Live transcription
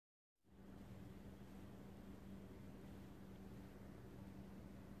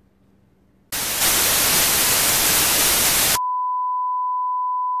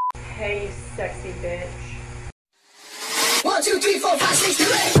Hey, you sexy bitch. 1, 2, 3, 4, 5, 6,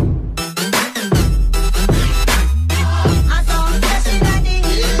 7, 8.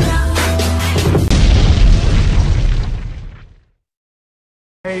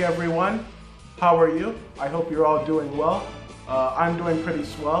 Hey everyone, how are you? I hope you're all doing well. I'm doing pretty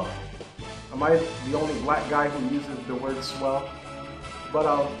swell. Am I the only black guy who uses the word swell? But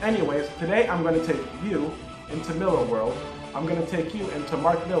anyways, today I'm going to take you into Millarworld. I'm going to take you into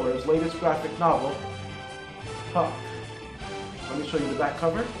Mark Millar's latest graphic novel, Huck. Let me show you the back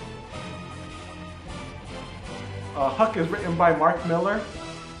cover. Huck is written by Mark Millar,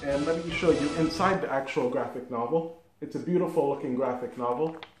 and let me show you inside the actual graphic novel. It's a beautiful looking graphic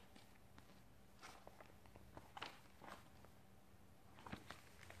novel.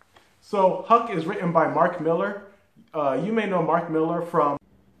 So Huck is written by Mark Millar. You may know Mark Millar from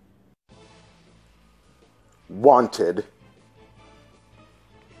Wanted,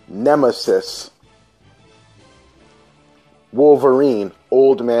 Nemesis, Wolverine,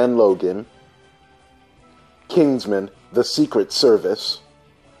 Old Man Logan, Kingsman, The Secret Service,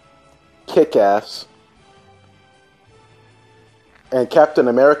 Kick-Ass, and Captain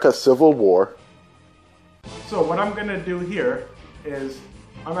America Civil War. So what I'm going to do here is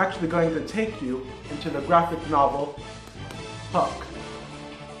I'm actually going to take you into the graphic novel Huck.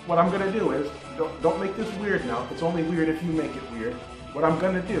 What I'm going to do is, don't make this weird now, it's only weird if you make it weird. What I'm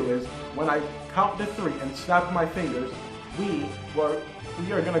going to do is, when I count to 3 and snap my fingers, we are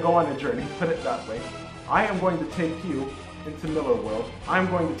going to go on a journey, put it that way. I am going to take you into Millarworld. I'm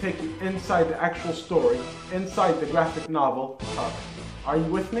going to take you inside the actual story, inside the graphic novel Huck. Are you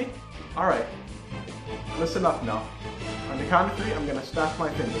with me? Alright, listen up now. On the count of 3, I'm going to snap my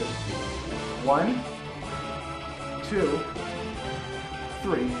fingers. 1, 2,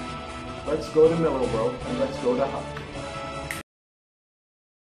 3. Let's go to Millarworld and let's go to Huck.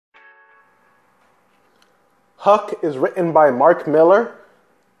 Huck is written by Mark Millar.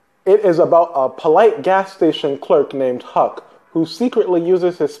 It is about a polite gas station clerk named Huck who secretly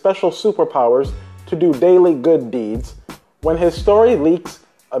uses his special superpowers to do daily good deeds. When his story leaks,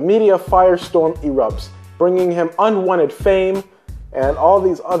 a media firestorm erupts, bringing him unwanted fame and all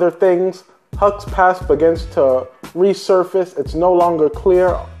these other things. Huck's past begins to resurface. It's no longer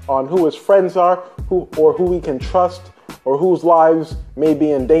clear on who his friends are, who he can trust, or whose lives may be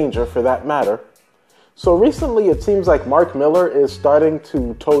in danger for that matter. So recently it seems like Mark Millar is starting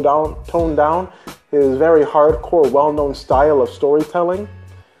to tone down his very hardcore, well-known style of storytelling.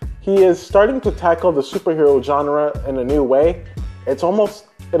 He is starting to tackle the superhero genre in a new way. It almost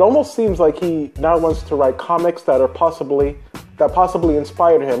seems like he now wants to write comics that possibly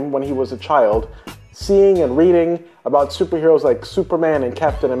inspired him when he was a child, seeing and reading about superheroes like Superman and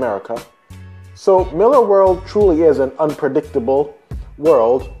Captain America. So Millarworld truly is an unpredictable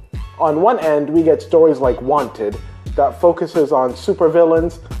world. On one end, we get stories like Wanted that focuses on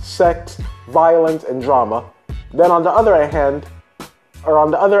supervillains, sex, violence, and drama. Then on the other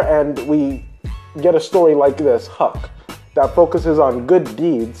end, we get a story like this, Huck, that focuses on good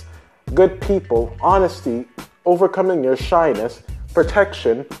deeds, good people, honesty, overcoming your shyness,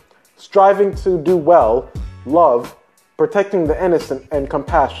 protection, striving to do well, love, protecting the innocent, and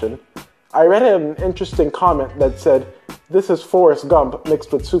compassion. I read an interesting comment that said, "This is Forrest Gump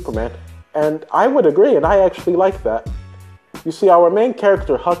mixed with Superman," and I would agree, and I actually like that. You see, our main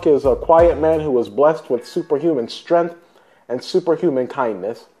character, Huck, is a quiet man who was blessed with superhuman strength and superhuman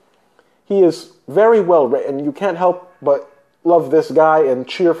kindness. He is very well written. You can't help but love this guy and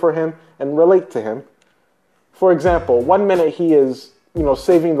cheer for him and relate to him. For example, one minute he is,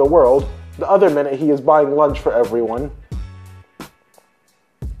 saving the world, the other minute he is buying lunch for everyone.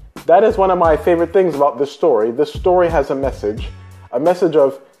 That is one of my favorite things about this story. This story has a message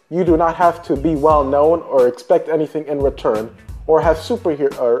of you do not have to be well known or expect anything in return, or have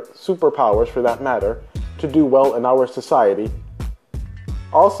superpowers for that matter, to do well in our society.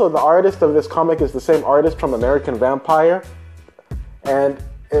 Also, the artist of this comic is the same artist from American Vampire, and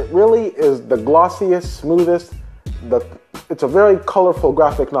it really is the glossiest, smoothest, it's a very colorful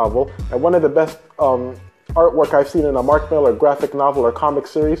graphic novel, and one of the best artwork I've seen in a Mark Millar graphic novel or comic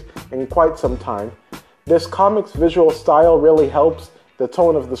series in quite some time. This comic's visual style really helps the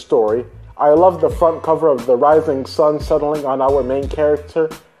tone of the story. I love the front cover of the rising sun settling on our main character.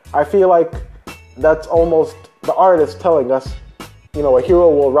 I feel like that's almost the artist telling us, a hero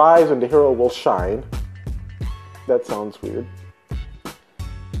will rise and a hero will shine. That sounds weird.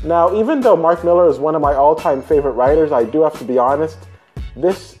 Now, even though Mark Millar is one of my all-time favorite writers, I do have to be honest,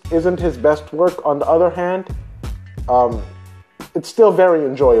 this isn't his best work. On the other hand, it's still very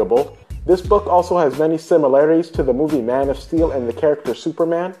enjoyable. This book also has many similarities to the movie Man of Steel and the character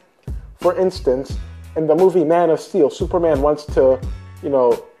Superman. For instance, in the movie Man of Steel, Superman wants to,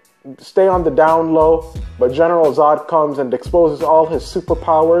 stay on the down low, but General Zod comes and exposes all his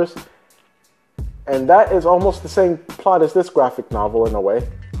superpowers. And that is almost the same plot as this graphic novel in a way.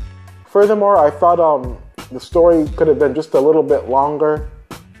 Furthermore, I thought the story could have been just a little bit longer.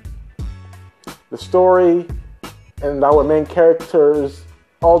 The story and our main characters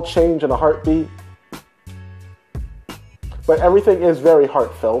all change in a heartbeat. But everything is very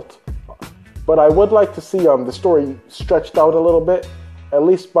heartfelt. But I would like to see the story stretched out a little bit, at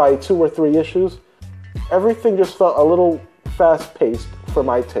least by 2 or 3 issues. Everything just felt a little fast-paced for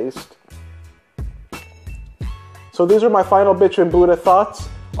my taste. So these are my final Bitch and Buddha thoughts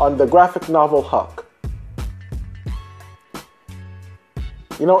on the graphic novel Huck.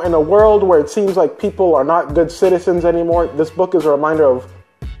 In a world where it seems like people are not good citizens anymore, this book is a reminder of,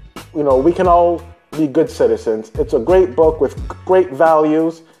 we can all be good citizens. It's a great book with great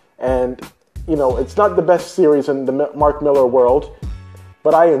values, and, it's not the best series in the Mark Millar world,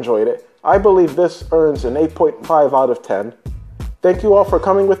 but I enjoyed it. I believe this earns an 8.5 out of 10. Thank you all for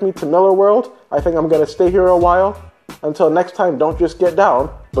coming with me to Millarworld. I think I'm going to stay here a while. Until next time, don't just get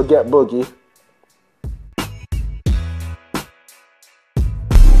down, but get boogie.